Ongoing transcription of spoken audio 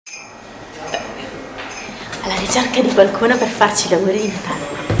alla ricerca di qualcuno per farci gli auguri di Natale.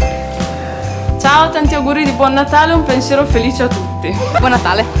 Ciao, tanti auguri di buon Natale, un pensiero felice a tutti. Buon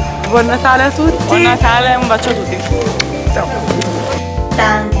Natale. Buon Natale a tutti. Buon Natale, un bacio a tutti. Ciao.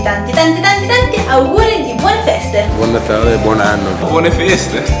 Tanti auguri di buone feste. Buon Natale e buon anno. Buone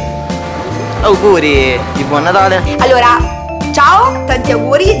feste. Auguri di buon Natale. Allora, ciao, tanti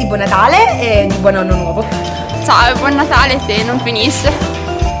auguri di buon Natale e di buon anno nuovo. Ciao e buon Natale se non finisce.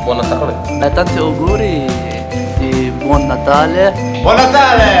 Buon Natale. Tanti auguri di buon Natale. Buon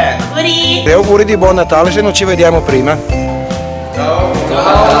Natale! Auguri! E auguri di buon Natale se non ci vediamo prima. Ciao! Buon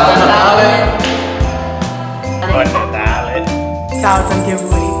Natale. Buon Natale! Ciao, tanti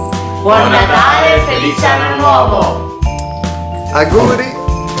auguri. Buon Natale e felice anno nuovo! Auguri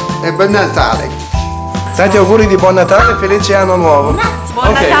e buon Natale. Tanti auguri di buon Natale e felice anno nuovo.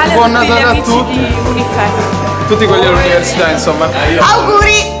 Buon Natale buon a tutti Natale gli a amici tutti. di Unife. Tutti quelli dell'università, insomma.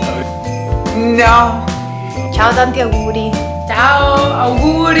 Auguri! No. Ciao, tanti auguri. Ciao,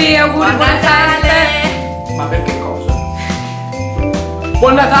 auguri, buone feste. Ma perché cosa?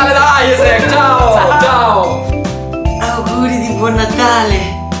 Buon Natale da Isaac! Ciao! Ciao! Auguri di buon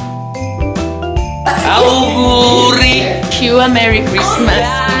Natale. Auguri. Wish you a Merry Christmas.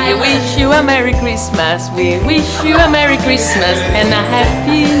 We wish you a Merry Christmas. We wish you a Merry Christmas and a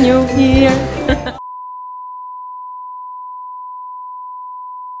Happy New Year.